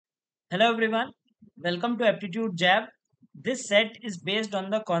Hello everyone, welcome to Aptitude Jab. This set is based on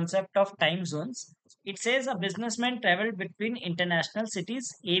the concept of time zones. It says a businessman traveled between international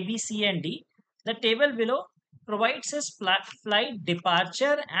cities A, B, C, and D. The table below provides his flight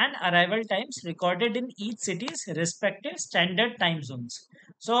departure and arrival times recorded in each city's respective standard time zones.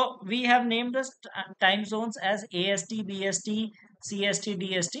 So we have named the time zones as AST, BST, CST,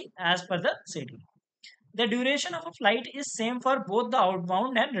 DST as per the city. The duration of a flight is same for both the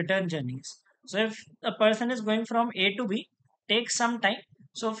outbound and return journeys. So if a person is going from A to B, takes some time.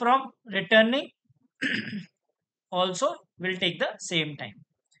 So from returning also will take the same time.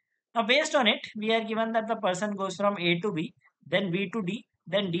 Now based on it, we are given that the person goes from A to B, then B to D,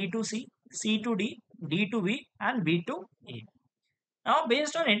 then D to C, C to D, D to B, and B to A. Now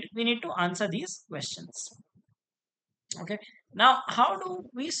based on it, we need to answer these questions. Okay. Now how do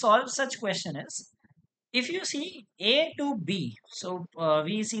we solve such question is, if you see A to B, so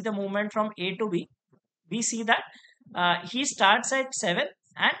we see the movement from A to B, we see that he starts at 7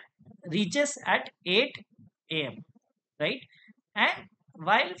 and reaches at 8 a.m., right? And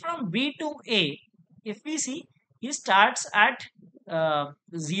while from B to A, if we see, he starts at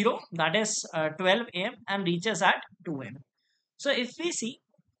 0, that is 12 a.m., and reaches at 2 a.m. So if we see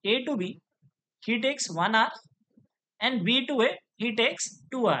A to B, he takes 1 hour, and B to A, he takes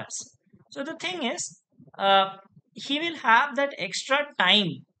 2 hours. So the thing is, he will have that extra time,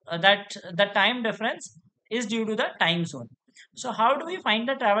 that the time difference is due to the time zone. So how do we find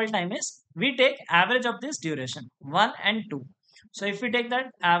the travel time is, we take average of this duration 1 and 2. So if we take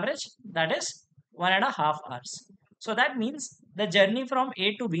that average, that is 1.5 hours. So that means the journey from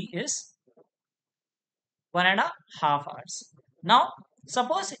A to B is 1.5 hours. Now,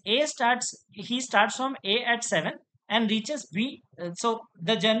 suppose he starts from A at 7 and reaches B. So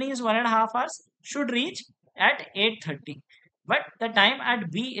the journey is 1.5 hours, should reach at 8:30. But the time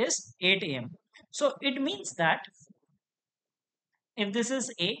at B is 8 a.m. So it means that if this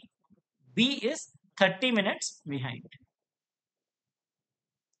is A, B is 30 minutes behind.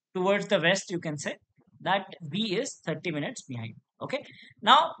 Towards the west, you can say that B is 30 minutes behind. Okay.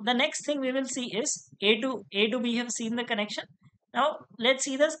 Now the next thing we will see is A to B have seen the connection. Now let's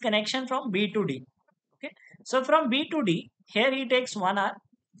see this connection from B to D. Okay. So from B to D, here he takes 1 hour,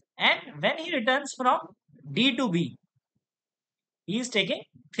 and when he returns from D to B, he is taking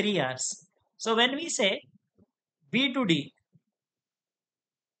 3 hours. So when we say B to D,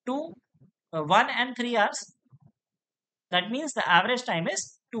 1 and 3 hours, that means the average time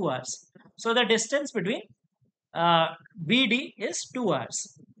is 2 hours. So the distance between BD is 2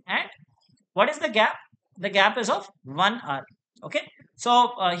 hours. And what is the gap? The gap is of 1 hour. Okay.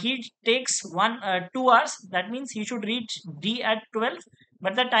 So he takes 2 hours. That means he should reach D at 12,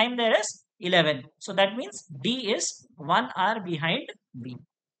 but the time there is 11. So that means D is 1 hour behind B.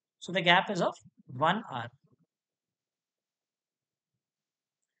 So the gap is of 1 hour.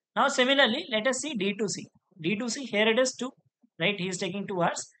 Now similarly, let us see D to C. D to C, here it is 2, right? He is taking 2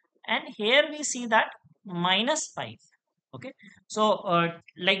 hours. And here we see that -5. Okay. So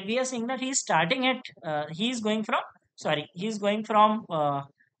like we are saying that he's starting at, he's going from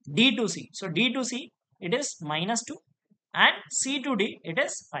D to C. So D to C, it is -2, and C to D, it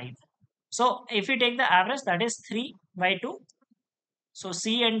is 5. So if we take the average, that is 3 by 2. So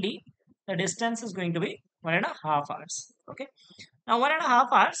C and D, the distance is going to be 1.5 hours. Okay. Now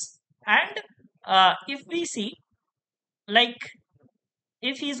 1.5 hours, and if we see, like,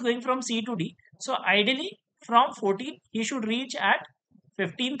 if he is going from C to D, so ideally from 14 he should reach at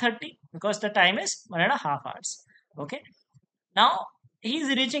 15:30, because the time is 1.5 hours. Okay. Now he is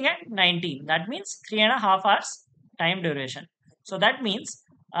reaching at 19. That means 3.5 hours time duration. So that means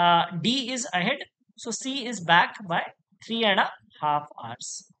D is ahead. So C is back by 3.5 hours.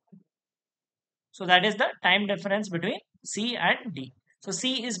 So that is the time difference between C and D. So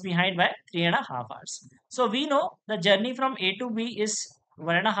C is behind by 3.5 hours. So we know the journey from A to B is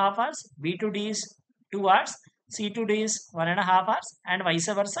 1.5 hours, B to D is 2 hours, C to D is 1.5 hours, and vice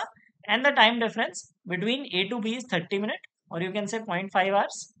versa. And the time difference between A to B is 30 minutes, or you can say 0.5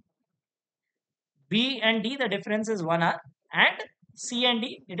 hours. B and D, the difference is 1 hour, and C and D,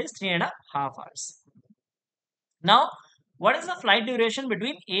 it is 3.5 hours. Now, what is the flight duration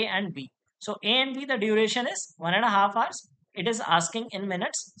between A and B? So A and B, the duration is 1.5 hours. It is asking in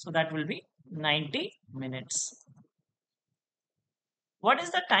minutes, so that will be 90 minutes. What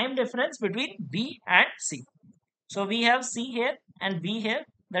is the time difference between B and C? So we have C here and B here.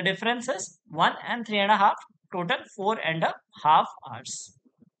 The difference is 1 and 3.5, total 4.5 hours.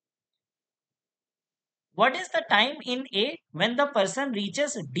 What is the time in A when the person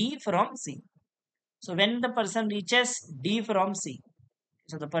reaches D from C? So when the person reaches D from C,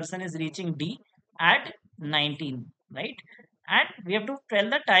 So the person is reaching D at 19, right? And we have to tell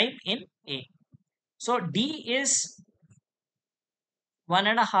the time in A. So D is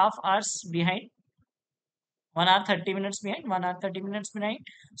 1.5 hours behind, 1 hour 30 minutes behind, 1 hour 30 minutes behind.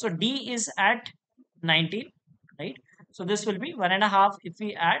 So D is at 19, right? So this will be 1.5. If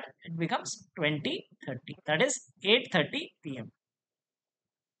we add, it becomes 20:30. That is 8:30 p.m.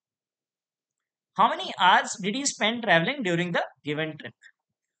 How many hours did he spend traveling during the given trip?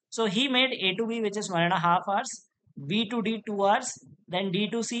 So he made A to B, which is 1.5 hours, B to D 2 hours, then D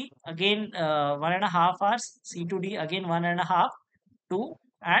to C again 1.5 hours, C to D again 1.5, 2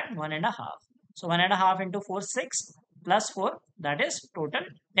 and 1.5. So 1.5 into 4, 6 plus 4, that is total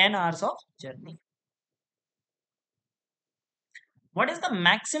 10 hours of journey. What is the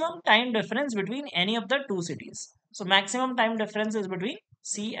maximum time difference between any of the two cities? So maximum time difference is between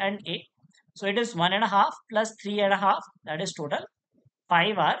C and A. So it is 1.5 plus 3.5, that is total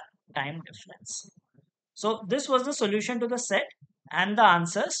 5 hour time difference. So this was the solution to the set and the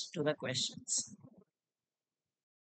answers to the questions.